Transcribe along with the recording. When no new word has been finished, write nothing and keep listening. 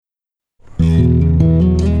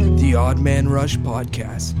Odd Man Rush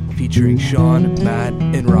podcast featuring Sean, Matt,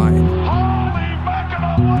 and Ryan. Holy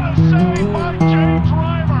mackerel, what a save by James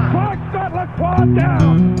Reimer! Clark's got Lacroix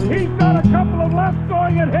down. He's got a couple of lefts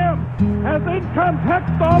going at him. As in comes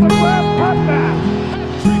Hextall, the grab cutback.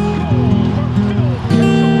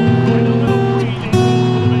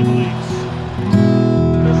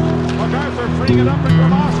 MacArthur freeing it up, and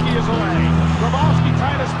Grabowski is away. Grabowski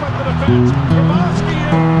trying to split the defense. Grabowski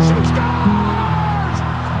shoots, scores!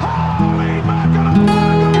 Holy mackerel, what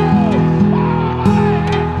a goal!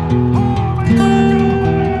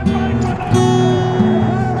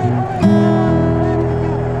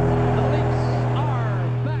 Holy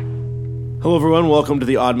mackerel, Hello, everyone. Welcome to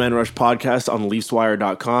the Odd Man Rush podcast on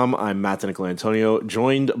LeafsWire.com. I'm Matt Antonio,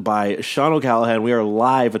 joined by Sean O'Callahan. We are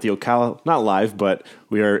live at the not live, but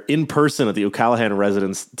we are in person at the O'Callahan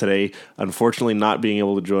residence today. Unfortunately, not being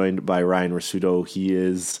able to join by Ryan Rossuto. He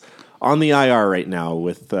is on the IR right now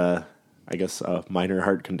with, I guess, a minor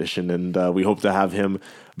heart condition, and we hope to have him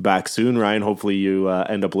back soon. Ryan, hopefully you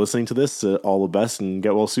end up listening to this. All the best and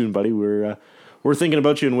get well soon, buddy. We're thinking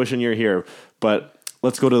about you and wishing you're here, but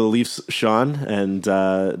let's go to the Leafs, Sean, and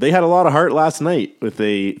they had a lot of heart last night with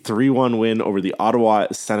a 3-1 win over the Ottawa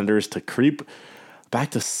Senators to creep back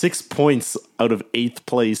to 6 points out of 8th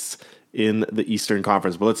place in the Eastern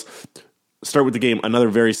Conference. But let's start with the game. Another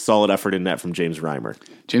very solid effort in net from James Reimer.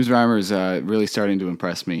 James Reimer is really starting to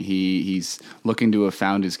impress me. He's looking to have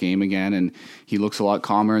found his game again, and he looks a lot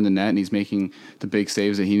calmer in the net, and he's making the big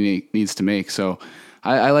saves that he needs to make. So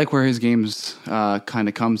I like where his game's kind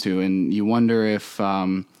of come to, and you wonder if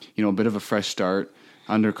a bit of a fresh start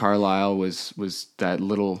under Carlisle was that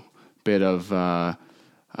little bit of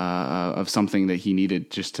something that he needed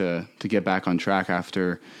just to get back on track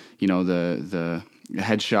after the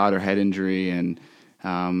headshot or head injury, and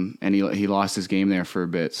he lost his game there for a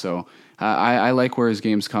bit. So I like where his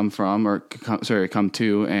game's come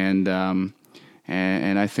to, and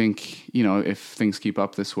I think if things keep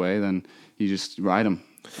up this way, then you just ride them.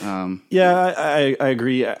 I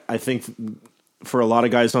agree. I think for a lot of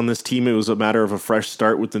guys on this team, it was a matter of a fresh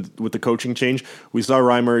start with the coaching change. We saw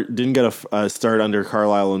Reimer didn't get a start under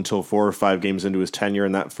Carlisle until 4 or 5 games into his tenure,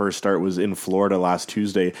 and that first start was in Florida last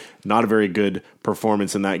Tuesday. Not a very good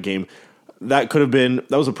performance in that game. That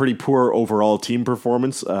was a pretty poor overall team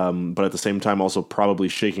performance, but at the same time also probably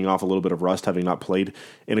shaking off a little bit of rust, having not played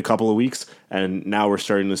in a couple of weeks. And now we're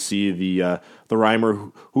starting to see the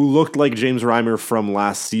Reimer who looked like James Reimer from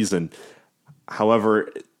last season.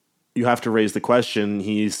 However, you have to raise the question.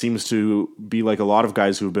 He seems to be like a lot of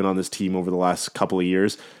guys who have been on this team over the last couple of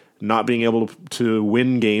years, not being able to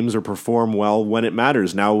win games or perform well when it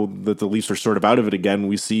matters. Now that the Leafs are sort of out of it again,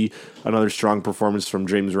 we see another strong performance from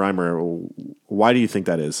James Reimer. Why do you think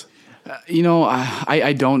that is?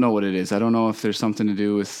 I don't know what it is. I don't know if there's something to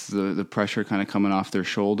do with the pressure kind of coming off their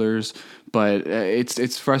shoulders, but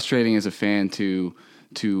it's frustrating as a fan to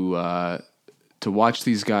watch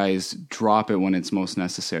these guys drop it when it's most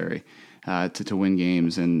necessary to win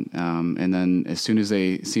games, and then as soon as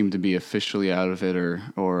they seem to be officially out of it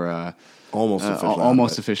or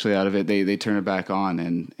almost officially out of it, they turn it back on,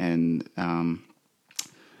 and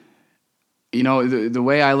the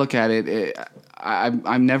way I look at it,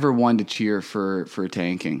 I'm never one to cheer for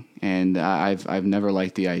tanking, and I've never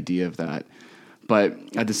liked the idea of that. But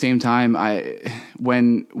at the same time,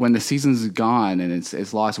 when the season's gone and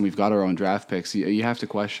it's lost, and we've got our own draft picks, you have to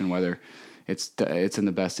question whether it's in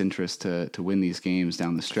the best interest to win these games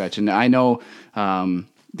down the stretch. And I know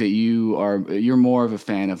that you're more of a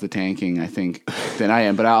fan of the tanking, I think, than I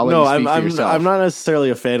am. But I'll let you speak for yourself. I'm not necessarily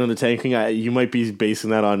a fan of the tanking. You might be basing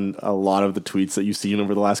that on a lot of the tweets that you've seen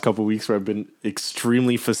over the last couple of weeks, where I've been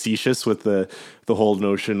extremely facetious with the whole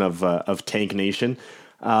notion of Tank Nation.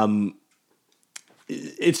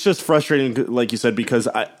 It's just frustrating, like you said, because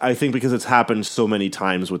I think because it's happened so many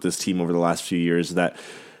times with this team over the last few years that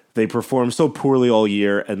they perform so poorly all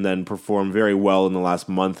year and then perform very well in the last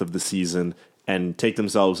month of the season and take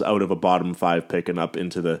themselves out of a bottom 5 pick and up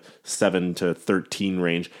into the 7 to 13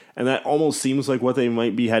 range. And that almost seems like what they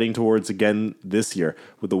might be heading towards again this year.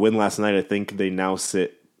 With the win last night, I think they now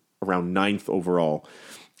sit around 9th overall.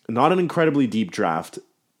 Not an incredibly deep draft,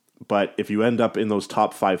 but if you end up in those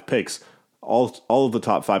top 5 picks, all of the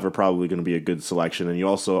top 5 are probably going to be a good selection, and you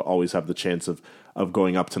also always have the chance of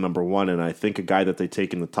going up to number 1. And I think a guy that they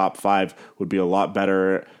take in the top 5 would be a lot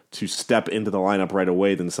better to step into the lineup right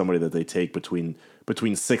away than somebody that they take between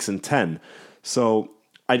 6 and 10. So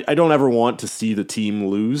I don't ever want to see the team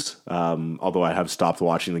lose, although I have stopped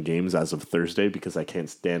watching the games as of Thursday because I can't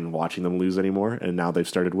stand watching them lose anymore, and now they've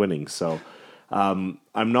started winning. So I'm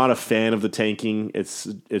not a fan of the tanking. It's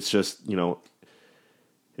just,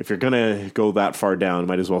 if you're gonna go that far down,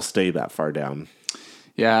 might as well stay that far down.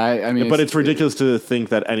 Yeah, I mean, but it's ridiculous to think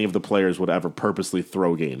that any of the players would ever purposely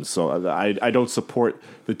throw games. So I don't support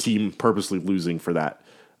the team purposely losing for that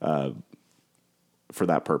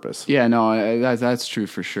purpose. Yeah, no, that's true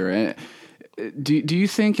for sure. And do you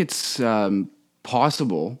think it's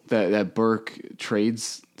possible that Burke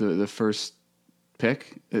trades the first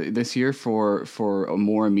pick this year for a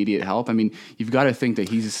more immediate help? I mean, you've got to think that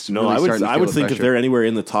he's I would think pressure. if they're anywhere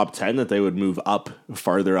in the top 10 that they would move up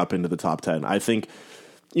farther up into the top 10. I think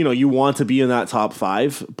you want to be in that top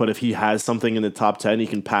 5, but if he has something in the top 10, he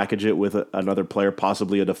can package it with another player,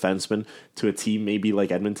 possibly a defenseman, to a team maybe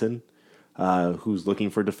like Edmonton, who's looking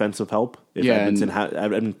for defensive help.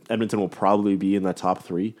 Edmonton will probably be in that top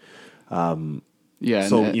 3.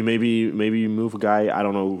 So you maybe you move a guy. I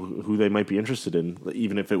don't know who they might be interested in,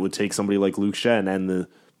 even if it would take somebody like Luke Schenn and the,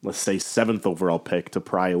 let's say, 7th overall pick to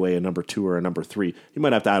pry away a number 2 or a number 3. You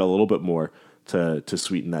might have to add a little bit more to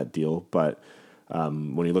sweeten that deal, but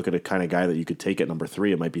when you look at a kind of guy that you could take at number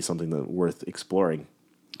 3, it might be something that worth exploring.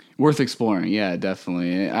 Yeah,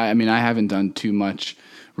 definitely. I mean, I haven't done too much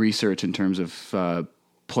research in terms of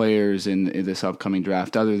players in this upcoming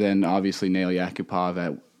draft, other than obviously Nail Yakupov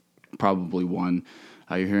at probably 1.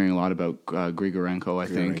 You're hearing a lot about Grigorenko, I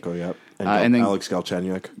think. Yep. And then Alex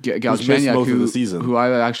Galchenyuk. Galchenyuk, who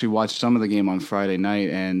I actually watched some of the game on Friday night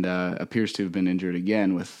and appears to have been injured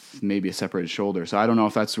again with maybe a separated shoulder. So I don't know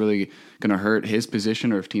if that's really going to hurt his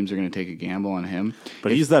position or if teams are going to take a gamble on him.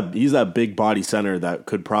 But he's that big body center that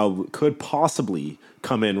could possibly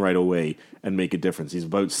come in right away and make a difference. He's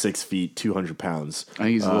about 6 feet, 200 pounds. I think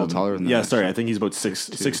he's a little taller than that. Yeah, sorry. I think he's about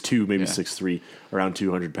 6'2", maybe 6'3", around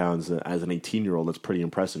 200 pounds. As an 18-year-old, that's pretty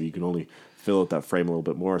impressive. You can only fill out that frame a little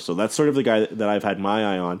bit more. So that's sort of the guy that I've had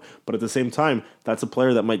my eye on. But at the same time, that's a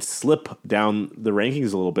player that might slip down the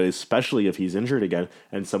rankings a little bit, especially if he's injured again,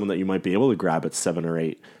 and someone that you might be able to grab at 7 or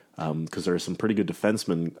 8. Because there are some pretty good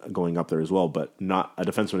defensemen going up there as well. But not a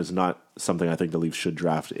defenseman is not something I think the Leafs should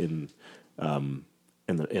draft in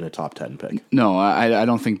a top 10 pick. No, I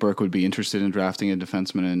don't think Burke would be interested in drafting a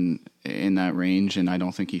defenseman in that range, and I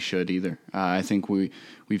don't think he should either. I think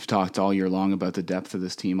we've talked all year long about the depth of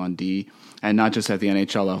this team on D, and not just at the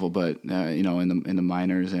NHL level, but in the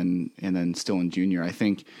minors and then still in junior. I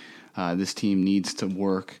think this team needs to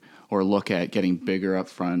work or look at getting bigger up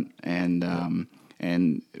front,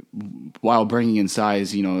 and while bringing in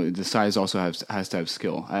size, the size also has to have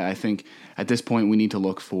skill. I think at this point we need to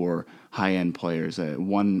look for high-end players,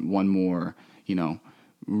 one more,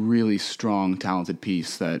 really strong, talented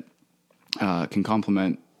piece that can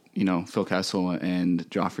complement, Phil Kessel and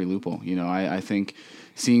Joffrey Lupul. I think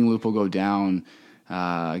seeing Lupul go down,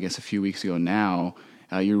 I guess a few weeks ago now,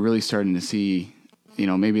 you're really starting to see,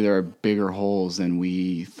 maybe there are bigger holes than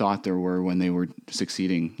we thought there were when they were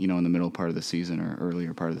succeeding, in the middle part of the season or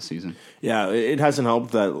earlier part of the season. Yeah, it hasn't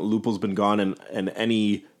helped that Lupul's been gone and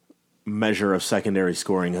any measure of secondary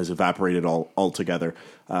scoring has evaporated altogether.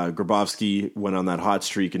 Grabowski went on that hot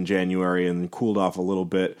streak in January and cooled off a little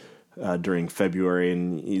bit during February,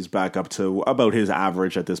 and he's back up to about his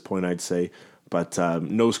average at this point, I'd say. But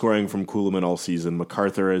no scoring from Kuhlman all season.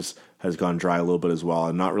 MacArthur has gone dry a little bit as well,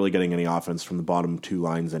 and not really getting any offense from the bottom 2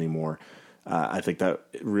 lines anymore. I think that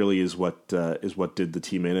really is what did the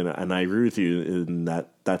team in, and I agree with you in that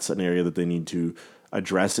that's an area that they need to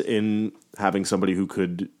address in having somebody who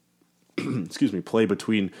could play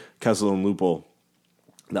between Kessel and Lupul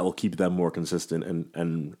that will keep them more consistent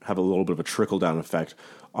and have a little bit of a trickle-down effect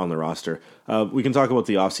on the roster. We can talk about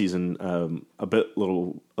the offseason a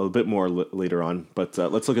bit more later on, but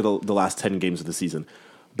let's look at the last 10 games of the season.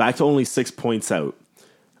 Back to only 6 points out.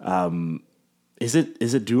 Is it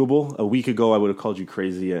doable? A week ago, I would have called you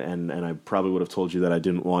crazy, and I probably would have told you that I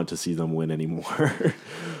didn't want to see them win anymore.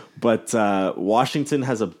 But Washington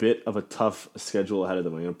has a bit of a tough schedule ahead of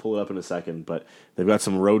them. I'm going to pull it up in a second, but they've got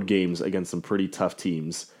some road games against some pretty tough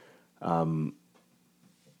teams. And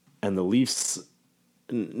the Leafs,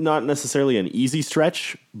 not necessarily an easy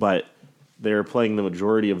stretch, but they're playing the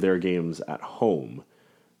majority of their games at home,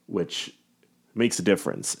 which makes a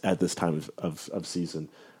difference at this time of season.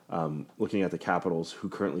 Looking at the Capitals, who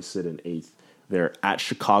currently sit in 8th, they're at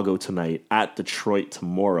Chicago tonight, at Detroit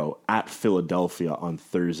tomorrow, at Philadelphia on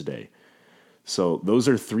Thursday. So those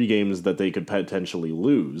are 3 games that they could potentially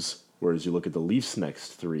lose, whereas you look at the Leafs'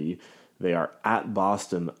 next 3, they are at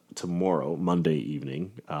Boston tomorrow, Monday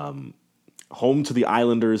evening, home to the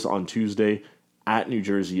Islanders on Tuesday, at New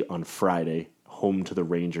Jersey on Friday, home to the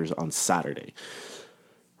Rangers on Saturday.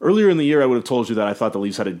 Earlier in the year, I would have told you that I thought the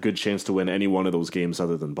Leafs had a good chance to win any one of those games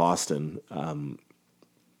other than Boston.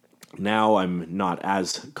 Now I'm not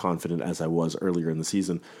as confident as I was earlier in the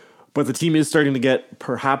season. But the team is starting to get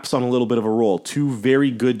perhaps on a little bit of a roll. 2 very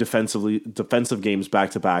good defensive games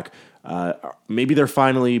back to back. Maybe they're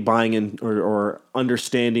finally buying in or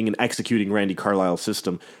understanding and executing Randy Carlyle's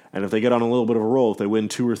system. And if they get on a little bit of a roll, if they win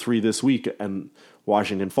 2 or 3 this week and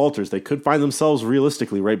Washington falters, they could find themselves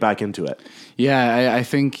realistically right back into it. Yeah, I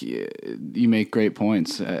think you make great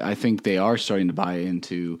points. I think they are starting to buy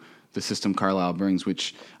into the system Carlisle brings,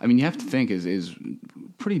 which, I mean, you have to think is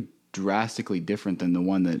pretty drastically different than the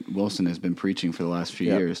one that Wilson has been preaching for the last few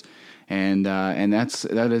years. And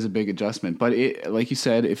that is a big adjustment. But like you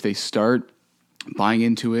said, if they start buying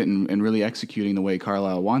into it and really executing the way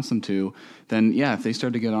Carlisle wants them to, then yeah, if they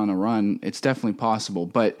start to get on a run, it's definitely possible.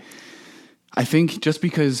 But I think just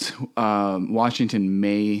because Washington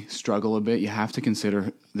may struggle a bit, you have to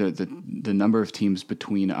consider the number of teams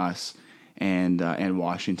between us and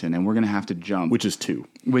Washington, and we're going to have to jump. Which is 2.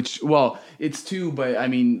 It's 2, but I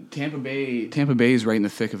mean Tampa Bay is right in the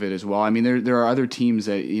thick of it as well. I mean there are other teams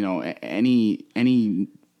that, you know, any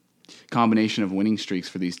combination of winning streaks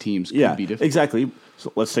for these teams could be difficult. Exactly.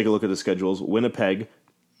 So let's take a look at the schedules. Winnipeg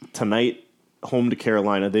tonight, home to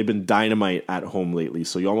Carolina. They've been dynamite at home lately,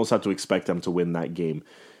 so you almost have to expect them to win that game.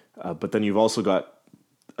 But then you've also got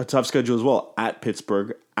a tough schedule as well, at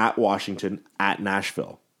Pittsburgh, at Washington, at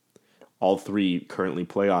Nashville. All 3 currently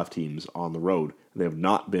playoff teams on the road. They have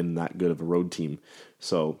not been that good of a road team.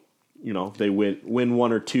 So, you know, if they win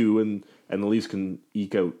 1 or 2 and the Leafs can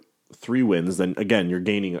eke out 3 wins, then again, you're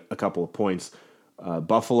gaining a couple of points.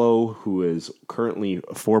 Buffalo, who is currently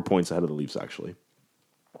 4 points ahead of the Leafs, actually.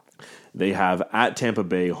 They have at Tampa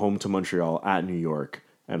Bay, home to Montreal, at New York,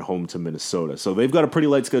 and home to Minnesota. So they've got a pretty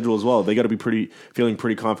light schedule as well. They got to be feeling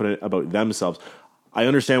pretty confident about themselves. I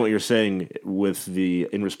understand what you're saying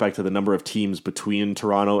in respect to the number of teams between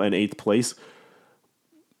Toronto and 8th place.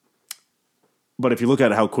 But if you look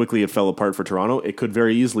at how quickly it fell apart for Toronto, it could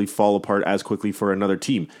very easily fall apart as quickly for another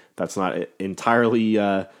team. That's not entirely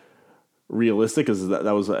realistic, because that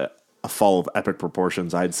was a fall of epic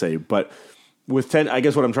proportions, I'd say. But with 10, I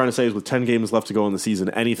guess what I'm trying to say is with 10 games left to go in the season,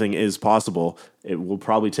 anything is possible. It will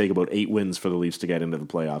probably take about 8 wins for the Leafs to get into the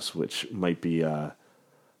playoffs, which might be a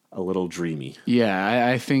little dreamy. Yeah,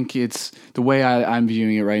 I think it's the way I'm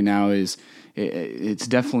viewing it right now is it's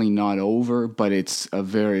definitely not over, but it's a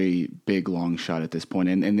very big long shot at this point.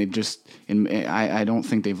 And they just, I don't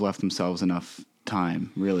think they've left themselves enough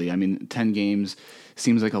time, really. I mean, 10 games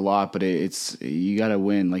seems like a lot, but you got to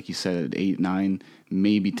win, like you said, 8, 9,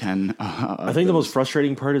 maybe 10. I think the most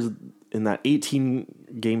frustrating part is in that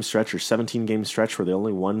 18-game stretch or 17-game stretch where they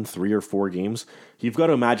only won 3 or 4 games. You've got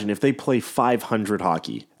to imagine if they play 500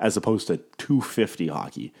 hockey as opposed to 250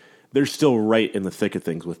 hockey, they're still right in the thick of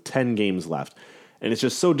things with 10 games left. And it's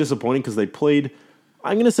just so disappointing because I'm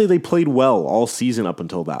going to say they played well all season up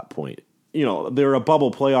until that point. You know, they're a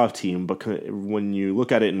bubble playoff team, but when you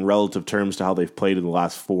look at it in relative terms to how they've played in the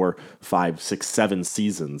last 4, 5, 6, 7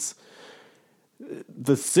 seasons,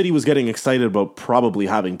 the city was getting excited about probably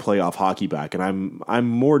having playoff hockey back, and I'm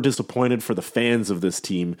more disappointed for the fans of this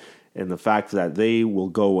team in the fact that they will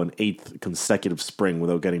go an 8th consecutive spring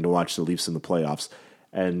without getting to watch the Leafs in the playoffs.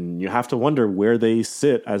 And you have to wonder where they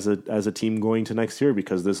sit as a team going to next year,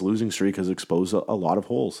 because this losing streak has exposed a lot of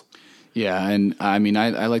holes. Yeah, and I mean,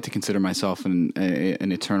 I like to consider myself an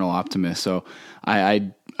eternal optimist, so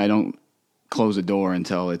I don't close a door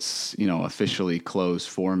until it's, you know, officially closed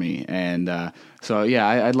for me. And so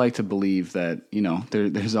yeah, I'd like to believe that, you know,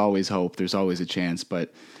 there's always hope, there's always a chance.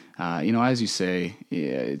 But you know, as you say,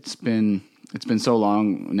 yeah, it's been so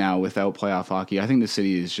long now without playoff hockey. I think the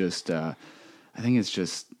city is just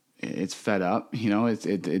it's fed up. You know,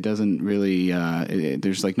 it doesn't really.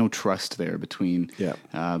 There's like no trust there between.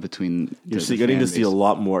 Between. You're getting to see a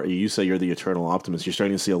lot more. You say you're the eternal optimist. You're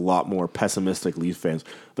starting to see a lot more pessimistic Leaf fans.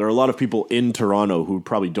 There are a lot of people in Toronto who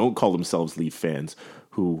probably don't call themselves Leaf fans.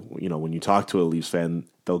 Who, you know, when you talk to a Leafs fan,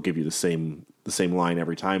 they'll give you the same line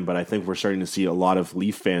every time. But I think we're starting to see a lot of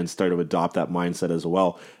Leaf fans start to adopt that mindset as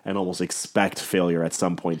well, and almost expect failure at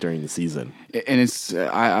some point during the season. And it's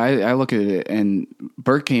I look at it, and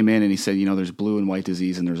Burke came in and he said, you know, there's blue and white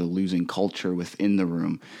disease, and there's a losing culture within the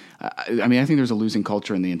room. I mean, I think there's a losing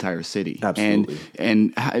culture in the entire city. Absolutely.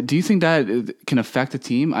 And do you think that can affect a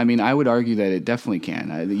team? I mean, I would argue that it definitely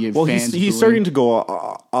can. He's starting to go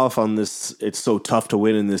off on this. It's so tough to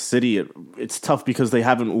win in this city. It's tough because they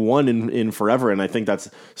haven't won in forever, and I think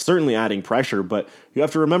that's certainly adding pressure. But you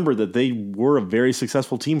have to remember that they were a very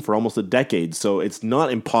successful team for almost a decade, so it's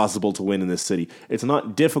not impossible to win in this city. It's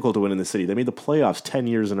not difficult to win in this city. They made the playoffs 10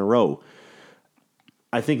 years in a row.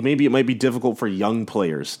 I think maybe it might be difficult for young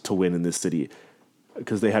players to win in this city.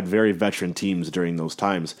 because they had very veteran teams during those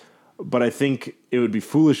times. But I think it would be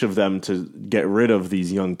foolish of them to get rid of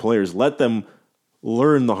these young players. Let them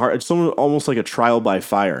learn the hard. It's almost like a trial by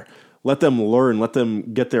fire. Let them learn. Let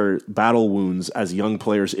them get their battle wounds as young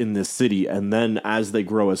players in this city, and then as they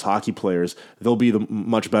grow as hockey players, they'll be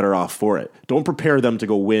much better off for it. Don't prepare them to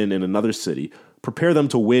go win in another city. Prepare them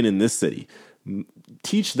to win in this city.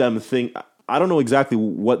 Teach them I don't know exactly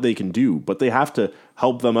what they can do, but they have to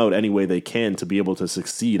help them out any way they can to be able to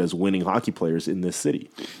succeed as winning hockey players in this city.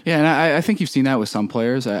 Yeah, and I think you've seen that with some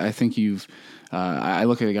players. I think I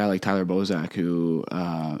look at a guy like Tyler Bozak, who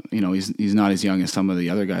he's not as young as some of the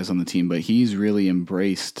other guys on the team, but he's really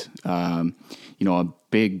embraced a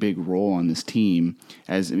big role on this team,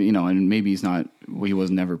 as and maybe he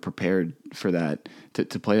was never prepared for that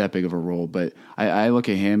to play that big of a role. But I look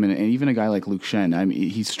at him and even a guy like Luke Shen. I mean,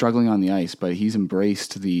 he's struggling on the ice, but he's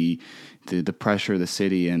embraced the pressure of the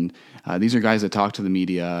city, and these are guys that talk to the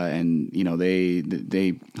media, and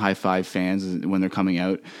they high five fans when they're coming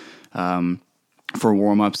out for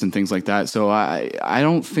warm-ups and things like that. So I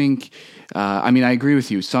don't think I agree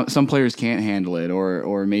with you. Some players can't handle it,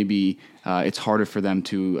 or maybe it's harder for them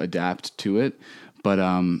to adapt to it. But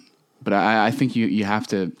I think you have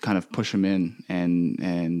to kind of push them in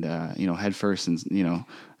and head first, and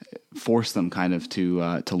force them kind of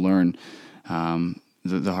to learn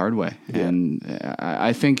the hard way. Yeah. And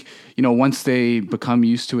I think once they become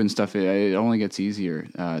used to it and stuff, it only gets easier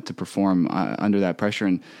to perform under that pressure.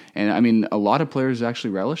 And I mean, a lot of players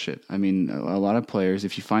actually relish it. I mean, a lot of players,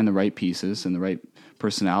 if you find the right pieces and the right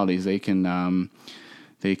personalities, they can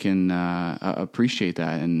appreciate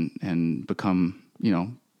that and become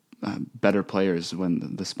better players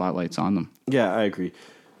when the spotlight's on them. Yeah, I agree.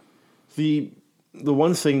 The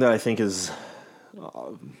one thing that I think is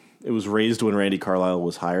it was raised when Randy Carlyle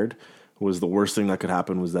was hired was the worst thing that could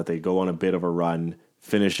happen was that they go on a bit of a run,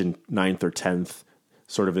 finish in 9th or 10th,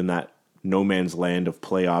 sort of in that no man's land of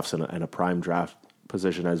playoffs and a prime draft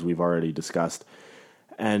position, as we've already discussed.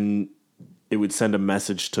 And it would send a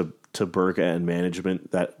message to Burke and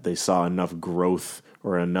management that they saw enough growth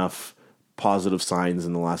or enough positive signs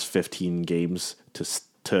in the last 15 games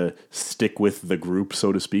to stick with the group,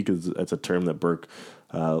 so to speak. That's a term that Burke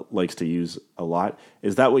likes to use a lot.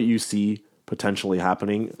 Is that what you see potentially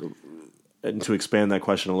happening? And to expand that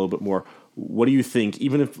question a little bit more, what do you think,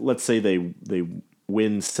 even if, let's say, they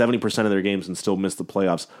win 70% of their games and still miss the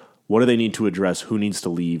playoffs, what do they need to address? Who needs to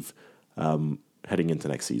leave heading into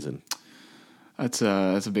next season? That's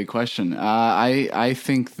a big question. I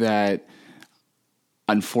think that,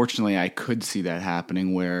 unfortunately, I could see that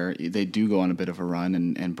happening where they do go on a bit of a run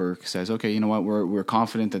and Burke says, okay, you know what, we're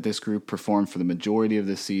confident that this group performed for the majority of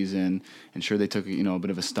the season, and sure, they took a bit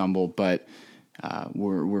of a stumble, but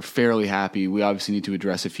we're fairly happy. We obviously need to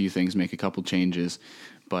address a few things, make a couple changes,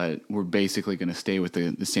 but we're basically going to stay with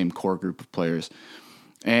the same core group of players.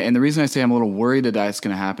 And the reason I say I'm a little worried that that's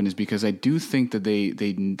going to happen is because I do think that they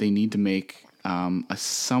need to make a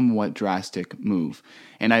somewhat drastic move.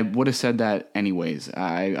 And I would have said that anyways.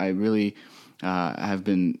 I really have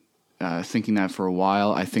been thinking that for a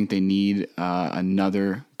while. I think they need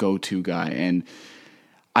another go-to guy. And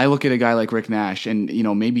I look at a guy like Rick Nash, and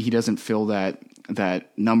maybe he doesn't fill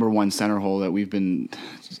that number one center hole that we've been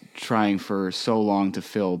trying for so long to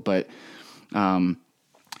fill. But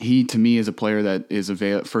he, to me, is a player that is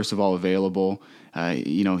first of all available.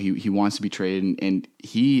 He wants to be traded, and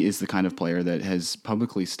he is the kind of player that has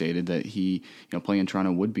publicly stated that he, playing in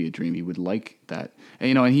Toronto would be a dream. He would like that,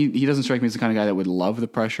 and he doesn't strike me as the kind of guy that would love the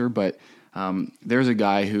pressure. But there's a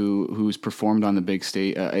guy who's performed on the big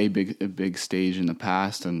stage, a big stage in the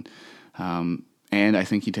past, and I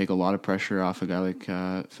think he'd take a lot of pressure off a guy like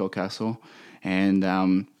Phil Kessel,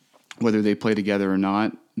 and whether they play together or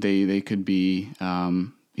not, they could be.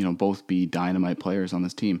 Both be dynamite players on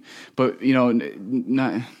this team. But,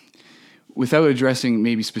 not without addressing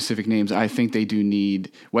maybe specific names, I think they do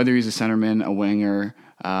need, whether he's a centerman, a winger,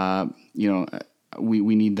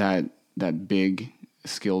 we need that big,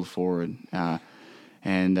 skilled forward.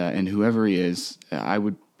 And whoever he is, I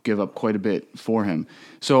would give up quite a bit for him.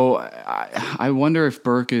 So I wonder if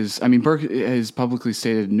Burke has publicly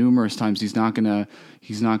stated numerous times he's not gonna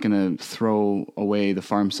throw away the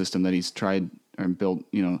farm system that he's tried or built,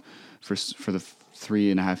 for the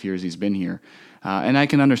 3.5 years he's been here. And I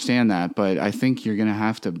can understand that, but I think you're going to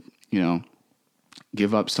have to,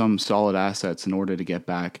 give up some solid assets in order to get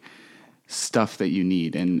back stuff that you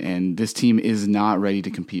need. And this team is not ready to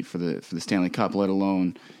compete for the Stanley Cup, let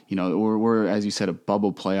alone, we're, as you said, a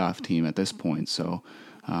bubble playoff team at this point. So,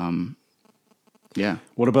 yeah.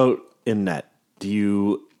 What about in net? Do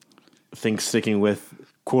you think sticking with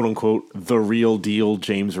quote unquote the real deal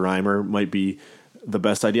James Reimer might be the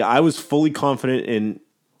best idea. I was fully confident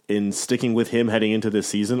in sticking with him heading into this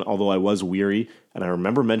season, although I was weary, and I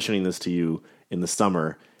remember mentioning this to you in the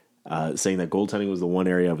summer, saying that goaltending was the one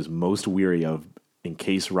area I was most weary of in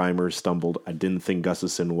case Reimer stumbled. I didn't think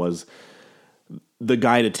Gustafsson was the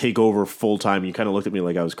guy to take over full time. You kind of looked at me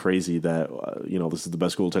like I was crazy that this is the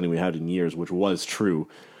best goaltending we had in years, which was true.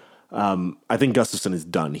 I think Gustafsson is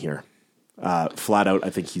done here. Flat out, I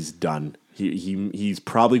think he's done. He's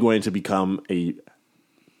probably going to become a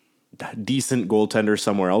decent goaltender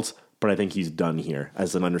somewhere else, but I think he's done here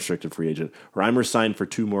as an unrestricted free agent. Reimer signed for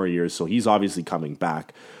 2 more years, so he's obviously coming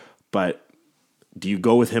back. But do you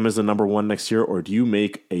go with him as the number 1 next year, or do you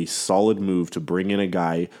make a solid move to bring in a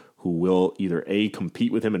guy who will either A,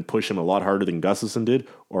 compete with him and push him a lot harder than Gustafsson did,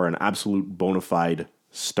 or an absolute bona fide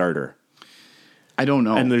starter? I don't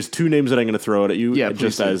know. And there's 2 names that I'm going to throw out at you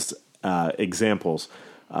just do. as examples.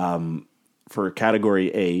 For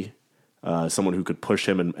category A, someone who could push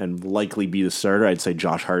him and likely be the starter, I'd say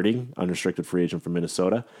Josh Harding, unrestricted free agent from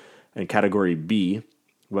Minnesota. And category B,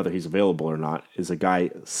 whether he's available or not, is a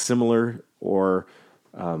guy similar or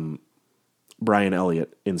Brian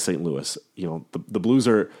Elliott in St. Louis. The Blues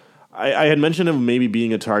are... I had mentioned him maybe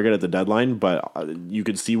being a target at the deadline, but you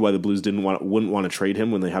could see why the Blues wouldn't want to trade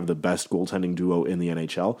him when they have the best goaltending duo in the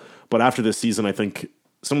NHL. But after this season, I think,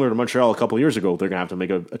 similar to Montreal a couple years ago, they're going to have to make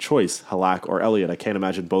a choice, Halak or Elliott. I can't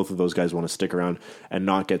imagine both of those guys want to stick around and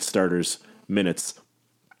not get starters minutes.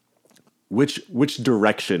 Which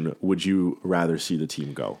direction would you rather see the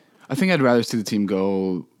team go? I think I'd rather see the team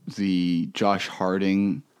go the Josh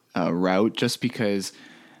Harding route, just because...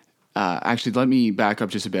 actually, let me back up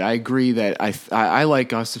just a bit. I agree that I like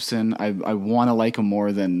Gustafsson. I want to like him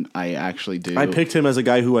more than I actually do. I picked him as a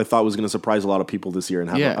guy who I thought was going to surprise a lot of people this year and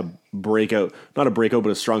have a breakout, not a breakout, but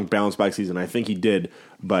a strong bounce back season. I think he did,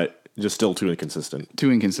 but just still too inconsistent. Too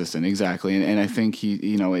inconsistent, exactly. And I think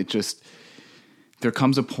it just, there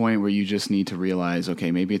comes a point where you just need to realize,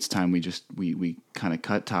 okay, maybe it's time we kind of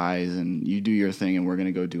cut ties and you do your thing and we're going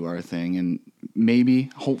to go do our thing. And maybe,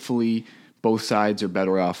 hopefully, both sides are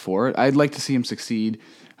better off for it. I'd like to see him succeed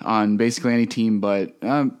on basically any team, but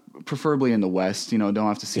preferably in the West. Don't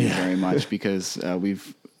have to see him very much because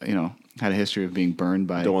we've had a history of being burned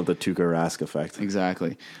by. Don't want the Tuukka Rask effect.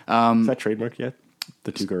 Exactly. Is that trademark yet?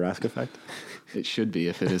 The Tuukka Rask effect. It should be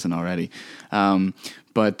if it isn't already.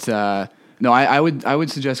 But no, I would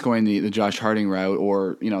suggest going the Josh Harding route,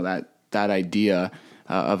 or that idea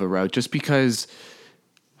of a route, just because.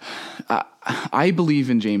 I believe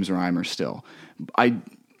in James Reimer still. I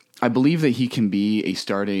believe that he can be a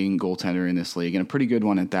starting goaltender in this league, and a pretty good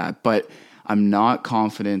one at that, but I'm not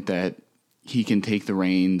confident that he can take the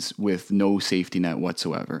reins with no safety net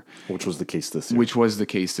whatsoever. Which was the case this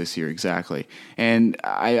year. Exactly. And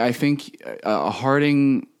I think a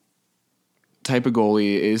Harding type of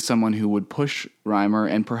goalie is someone who would push Reimer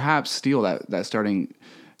and perhaps steal that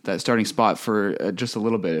starting spot for just a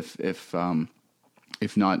little bit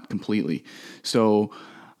if not completely. So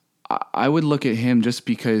I would look at him just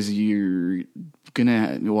because you're not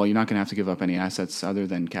going to have to give up any assets other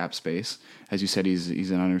than cap space. As you said, he's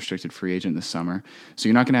an unrestricted free agent this summer. So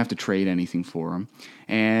you're not going to have to trade anything for him.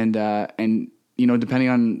 And depending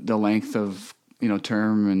on the length of,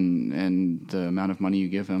 term and the amount of money you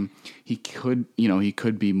give him, he could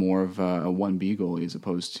be more of a 1B goalie as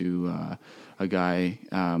opposed to a guy,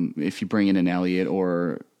 if you bring in an Elliott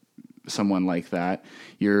or someone like that,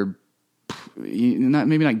 you're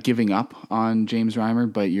not giving up on James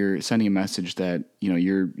Reimer, but you're sending a message that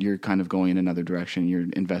you're kind of going in another direction. You're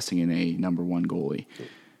investing in a number 1 goalie.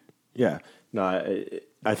 Yeah, no,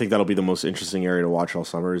 I think that'll be the most interesting area to watch all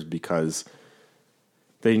summer, is because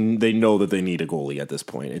they know that they need a goalie at this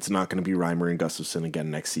point. It's not going to be Reimer and Gustafsson again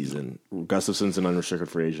next season. Gustafsson's an unrestricted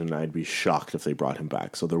free agent. I'd be shocked if they brought him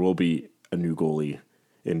back. So there will be a new goalie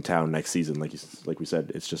in town next season. Like we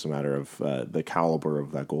said, it's just a matter of the caliber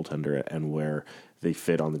of that goaltender and where they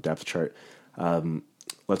fit on the depth chart.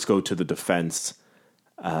 Let's go to the defense.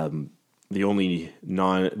 The only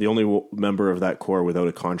member of that core without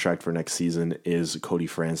a contract for next season is Cody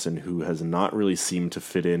Franson, who has not really seemed to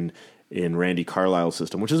fit in Randy Carlyle's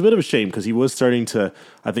system, which is a bit of a shame because he was starting to,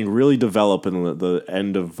 I think, really develop in the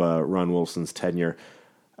end of Ron Wilson's tenure.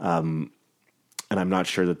 And I'm not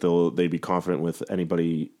sure that they'd be confident with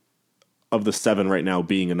anybody of the 7 right now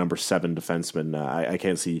being a number 7 defenseman. I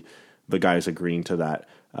can't see the guys agreeing to that.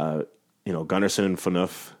 Gunnarsson and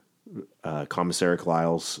Phaneuf, Komisarek,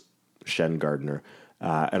 Lyles, Shen, Gardner.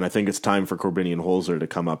 And I think it's time for Corbinian Holzer to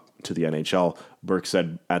come up to the NHL. Burke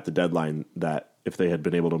said at the deadline that if they had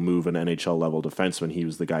been able to move an NHL level defenseman, he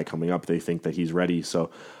was the guy coming up. They think that he's ready. So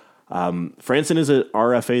Franson is a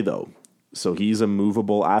RFA though, so he's a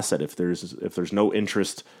movable asset. If there's no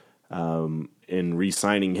interest in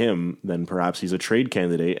re-signing him, then perhaps he's a trade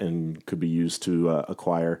candidate and could be used to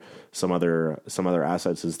acquire some other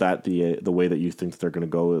assets. Is that the way that you think they're going to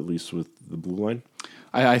go, at least with the blue line?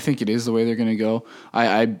 I think it is the way they're going to go.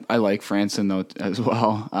 I like Franson though as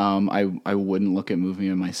well. I wouldn't look at moving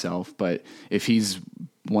him myself, but if he's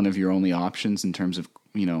one of your only options in terms of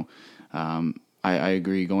I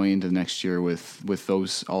agree. Going into next year with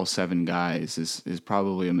those all 7 guys is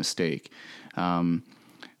probably a mistake.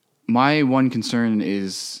 My one concern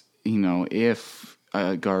is if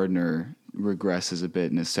Gardner regresses a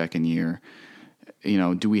bit in his second year,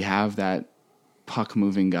 do we have that puck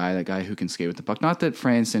moving guy, that guy who can skate with the puck? Not that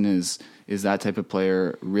Franson is that type of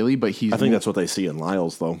player really, but he's. I think that's what they see in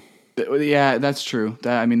Lyles, though. Yeah, that's true.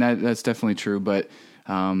 That's definitely true. But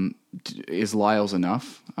is Lyles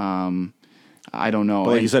enough? I don't know.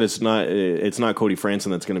 But like you said, it's not Cody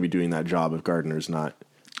Franson that's going to be doing that job if Gardner's not.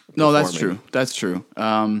 No, that's true. That's true.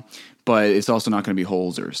 But it's also not going to be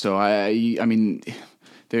Holzer. So I mean.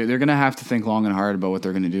 They're going to have to think long and hard about what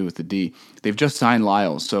they're going to do with the D. They've just signed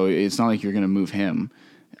Lyles, so it's not like you're going to move him.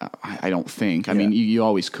 I don't think. I mean, you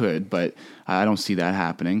always could, but I don't see that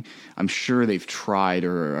happening. I'm sure they've tried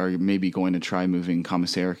or are maybe going to try moving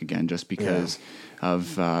Komisarek again just because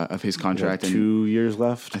of his contract. 2 years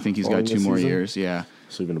left. I think he's got 2 more years. Yeah.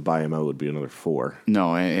 So even to buy him out would be another 4.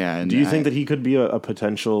 No, yeah. Do you think that he could be a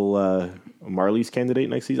potential Marlies candidate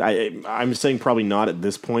next season? I'm saying probably not at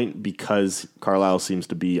this point because Carlisle seems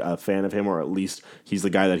to be a fan of him, or at least he's the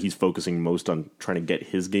guy that he's focusing most on trying to get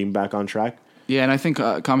his game back on track. Yeah, and I think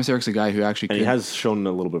Komisarek's a guy who actually he has shown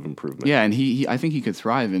a little bit of improvement. Yeah, and I think he could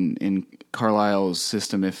thrive in Carlisle's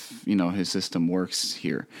system if his system works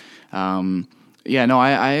here. I'm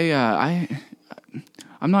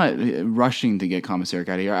not rushing to get Komisarek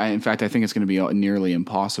out of here. In fact, I think it's going to be nearly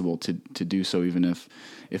impossible to do so, even if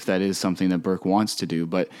that is something that Burke wants to do.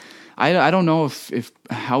 But I don't know if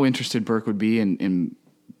how interested Burke would be in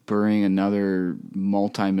burying another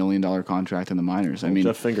multi-million-dollar contract in the minors. I mean,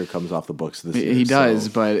 Jeff Finger comes off the books this year. He does,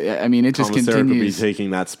 but I mean, it just continues. Would be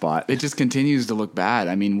taking that spot. It just continues to look bad.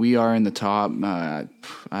 I mean, we are in the top. I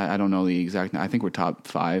don't know the exact. I think we're top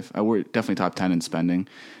 5. We're definitely top 10 in spending,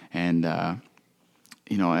 and.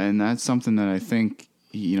 And that's something that I think,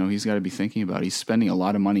 he's got to be thinking about. He's spending a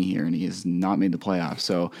lot of money here, and he has not made the playoffs.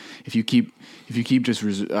 So if you keep just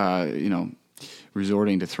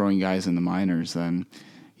resorting to throwing guys in the minors, then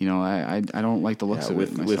I don't like the looks of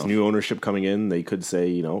it myself. With new ownership coming in, they could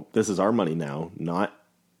say, this is our money now, not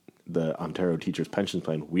the Ontario Teachers Pension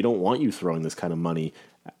Plan. We don't want you throwing this kind of money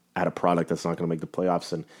at a product that's not going to make the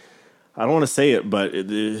playoffs. And I don't want to say it, but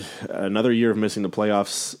another year of missing the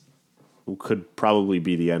playoffs could probably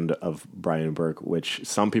be the end of Brian Burke, which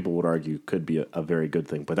some people would argue could be a very good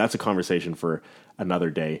thing. But that's a conversation for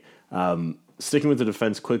another day. Sticking with the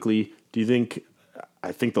defense quickly, do you think –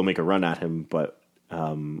 I think they'll make a run at him, but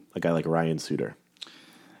a guy like Ryan Suter?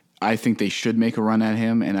 I think they should make a run at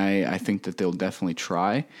him, and I think that they'll definitely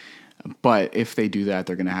try. But if they do that,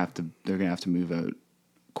 they're going to have to move out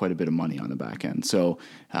quite a bit of money on the back end. So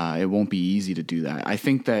it won't be easy to do that. I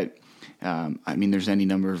think that there's any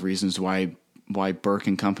number of reasons why Burke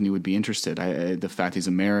and company would be interested. The fact he's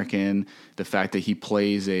American, the fact that he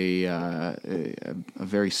plays a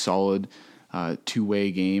very solid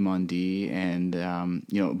two-way game on D, and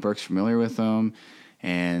Burke's familiar with them,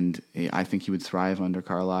 and I think he would thrive under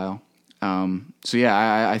Carlisle.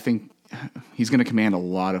 I think he's going to command a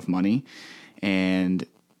lot of money, and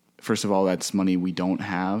first of all, that's money we don't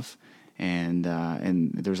have. And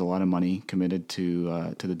there's a lot of money committed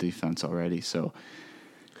to the defense already, so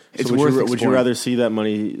it's worth exploring. Would you rather see that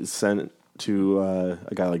money sent to a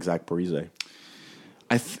guy like Zach Parise?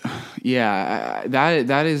 That's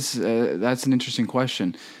an interesting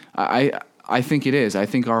question. I think it is. I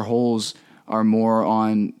think our holes are more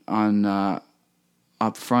on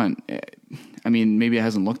up front. I mean, maybe it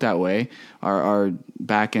hasn't looked that way. Our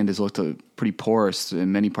back end has looked pretty porous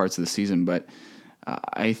in many parts of the season, but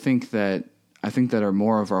I think that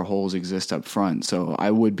more of our holes exist up front. So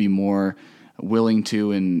I would be more willing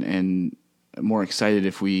to and more excited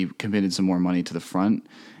if we committed some more money to the front,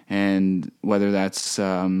 and whether that's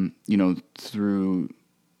through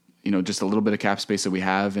just a little bit of cap space that we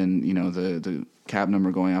have, and the cap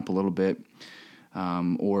number going up a little bit,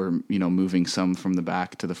 or moving some from the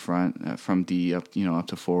back to the front, from D up up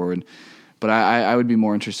to forward. But I would be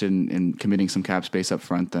more interested in committing some cap space up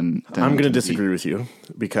front than I'm going to disagree with you,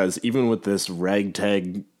 because even with this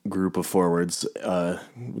ragtag group of forwards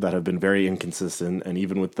that have been very inconsistent, and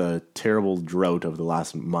even with the terrible drought of the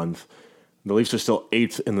last month, the Leafs are still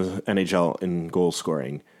 8th in the NHL in goal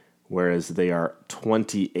scoring, whereas they are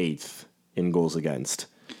 28th in goals against.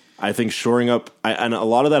 I think shoring up, and a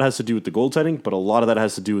lot of that has to do with the goaltending, but a lot of that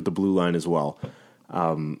has to do with the blue line as well,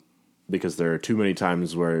 because there are too many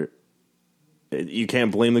times where you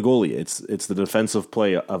can't blame the goalie. It's the defensive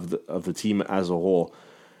play of the team as a whole.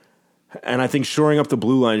 And I think shoring up the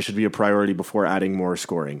blue line should be a priority before adding more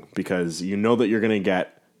scoring, because you know that you're going to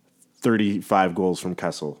get 35 goals from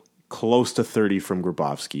Kessel, close to 30 from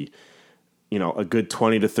Grabowski, a good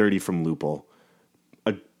 20 to 30 from Lupul,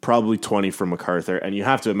 probably 20 from MacArthur, and you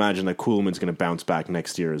have to imagine that Kuhlman's going to bounce back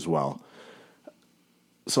next year as well.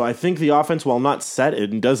 So I think the offense, while not set,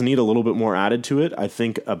 it does need a little bit more added to it. I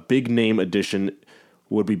think a big name addition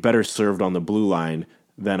would be better served on the blue line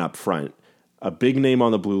than up front. A big name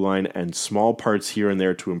on the blue line and small parts here and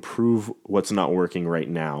there to improve what's not working right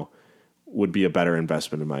now would be a better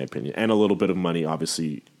investment, in my opinion. And a little bit of money,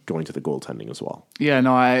 obviously, going to the goaltending as well. Yeah,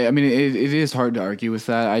 no, I mean, it is hard to argue with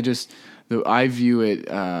that. I view it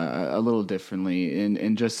a little differently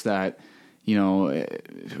in just that,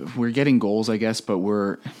 we're getting goals, I guess, but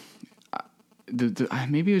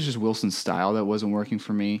maybe it was just Wilson's style that wasn't working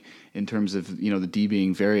for me in terms of, the D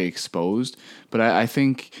being very exposed. But I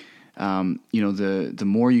think... the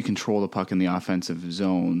more you control the puck in the offensive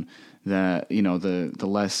zone, the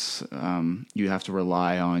less you have to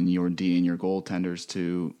rely on your D and your goaltenders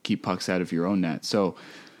to keep pucks out of your own net. So,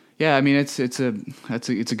 yeah, I mean it's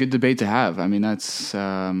a good debate to have. I mean that's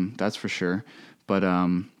for sure. But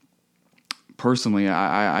personally,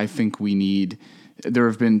 I think we need. There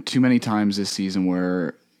have been too many times this season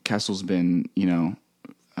where Kessel's been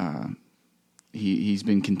he's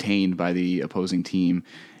been contained by the opposing team.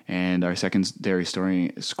 And our secondary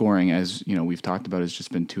scoring, as we've talked about, has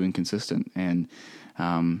just been too inconsistent. And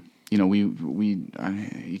you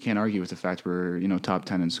can't argue with the fact we're top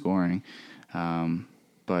 10 in scoring.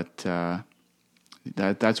 But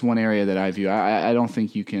that's one area that I view. I don't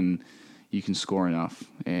think you can score enough,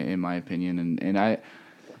 in my opinion. And I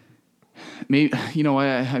maybe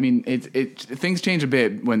I mean things change a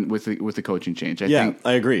bit with the coaching change. I think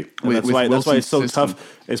I agree. And that's why it's so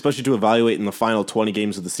tough, especially to evaluate in the final 20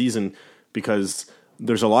 games of the season, because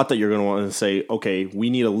there's a lot that you're going to want to say, okay, we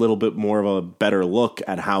need a little bit more of a better look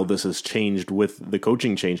at how this has changed with the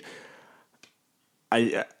coaching change.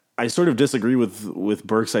 I sort of disagree with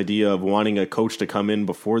Burke's idea of wanting a coach to come in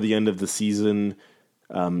before the end of the season,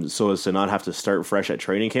 so as to not have to start fresh at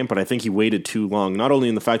training camp. But I think he waited too long, not only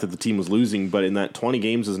in the fact that the team was losing, but in that 20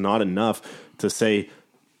 games is not enough to say,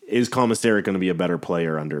 is Commissaric going to be a better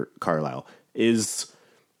player under Carlisle? Is,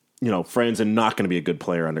 Franzen not going to be a good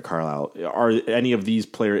player under Carlisle? Are any of these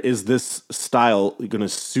players, is this style going to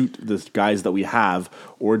suit the guys that we have,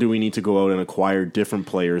 or do we need to go out and acquire different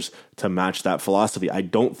players to match that philosophy? I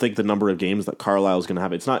don't think the number of games that Carlisle is going to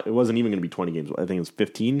have, it wasn't even going to be 20 games. I think it was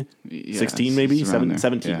 15, 16 maybe,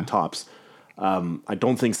 17 tops. I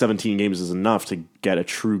don't think 17 games is enough to get a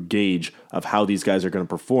true gauge of how these guys are going to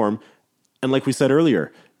perform. And like we said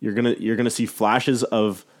earlier, you're gonna see flashes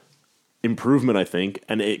of improvement, I think,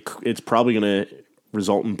 and it's probably going to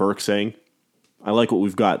result in Burke saying, I like what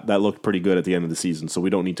we've got. That looked pretty good at the end of the season, so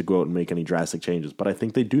we don't need to go out and make any drastic changes. But I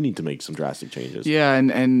think they do need to make some drastic changes. Yeah,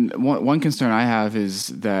 and one concern I have is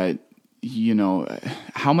that,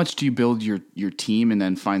 how much do you build your team and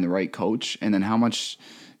then find the right coach? And then how much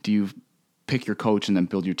do you pick your coach and then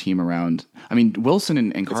build your team around? I mean, Wilson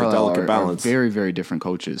and Carlisle are very, very different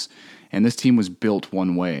coaches. And this team was built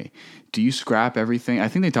one way. Do you scrap everything? I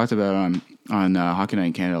think they talked about it on Hockey Night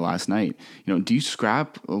in Canada last night. Do you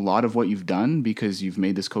scrap a lot of what you've done because you've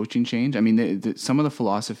made this coaching change? I mean, some of the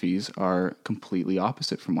philosophies are completely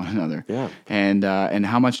opposite from one another. Yeah. And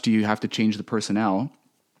how much do you have to change the personnel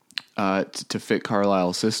to fit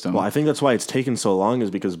Carlisle's system? Well, I think that's why it's taken so long,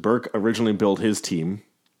 is because Burke originally built his team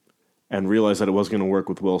and realized that it wasn't going to work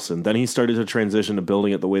with Wilson. Then he started to transition to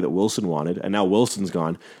building it the way that Wilson wanted, and now Wilson's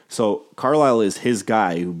gone. So Carlisle is his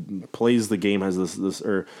guy who plays the game, has this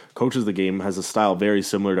or coaches the game, has a style very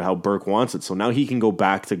similar to how Burke wants it. So now he can go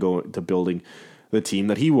back to building the team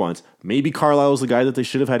that he wants. Maybe Carlisle is the guy that they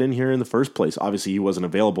should have had in here in the first place. Obviously, he wasn't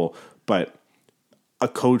available, but a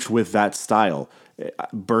coach with that style.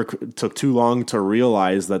 Burke took too long to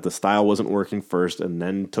realize that the style wasn't working first, and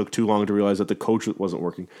then took too long to realize that the coach wasn't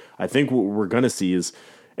working. I think what we're going to see is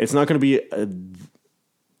it's not going to be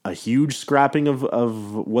a huge scrapping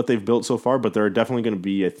of what they've built so far, but there are definitely going to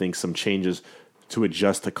be, I think, some changes to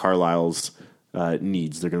adjust to Carlisle's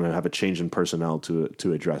needs. They're going to have a change in personnel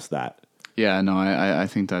to address that. Yeah, no, I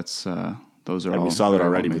think that's those are and all. we saw that very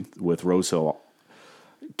already well made. with Rosso.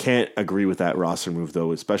 Can't agree with that roster move,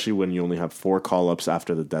 though, especially when you only have 4 call-ups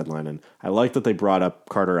after the deadline. And I like that they brought up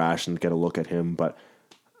Carter Ashton to get a look at him, but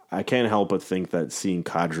I can't help but think that seeing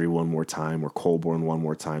Kadri one more time or Colborne one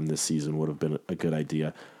more time this season would have been a good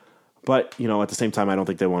idea. But, at the same time, I don't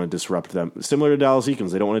think they want to disrupt them. Similar to Dallas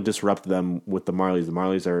Eakins, they don't want to disrupt them with the Marlies. The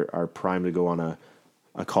Marlies are primed to go on a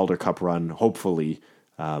Calder Cup run, hopefully.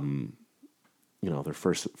 They're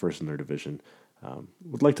first in their division.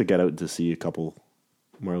 Would like to get out to see a couple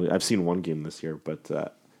Marlies. I've seen one game this year, but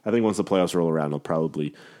I think once the playoffs roll around, I'll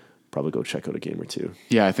probably go check out a game or two.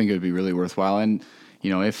 Yeah, I think it would be really worthwhile. And,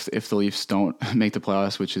 if the Leafs don't make the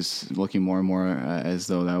playoffs, which is looking more and more as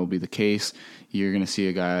though that will be the case, you're going to see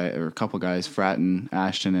a guy or a couple guys, Fratton,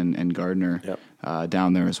 Ashton, and Gardner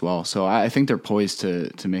down there as well. So I think they're poised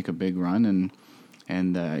to make a big run.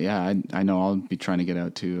 And I know I'll be trying to get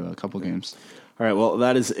out to a couple games. All right, well,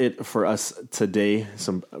 that is it for us today.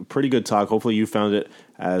 Some pretty good talk. Hopefully you found it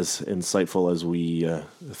as insightful as we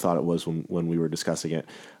thought it was when we were discussing it.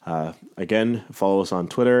 Again, follow us on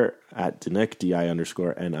Twitter at Dinic,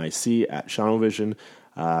 DI_NIC, at Shanovision,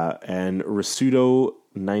 and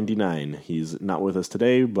Rasudo99. He's not with us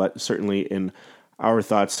today, but certainly in our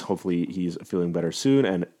thoughts. Hopefully he's feeling better soon.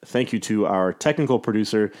 And thank you to our technical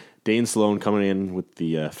producer, Dane Sloan, coming in with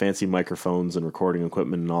the fancy microphones and recording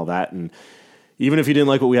equipment and all that. And even if you didn't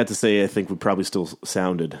like what we had to say, I think we probably still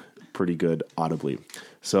sounded pretty good audibly.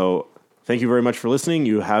 So thank you very much for listening.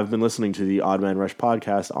 You have been listening to the Odd Man Rush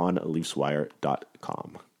podcast on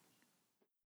LeafsWire.com.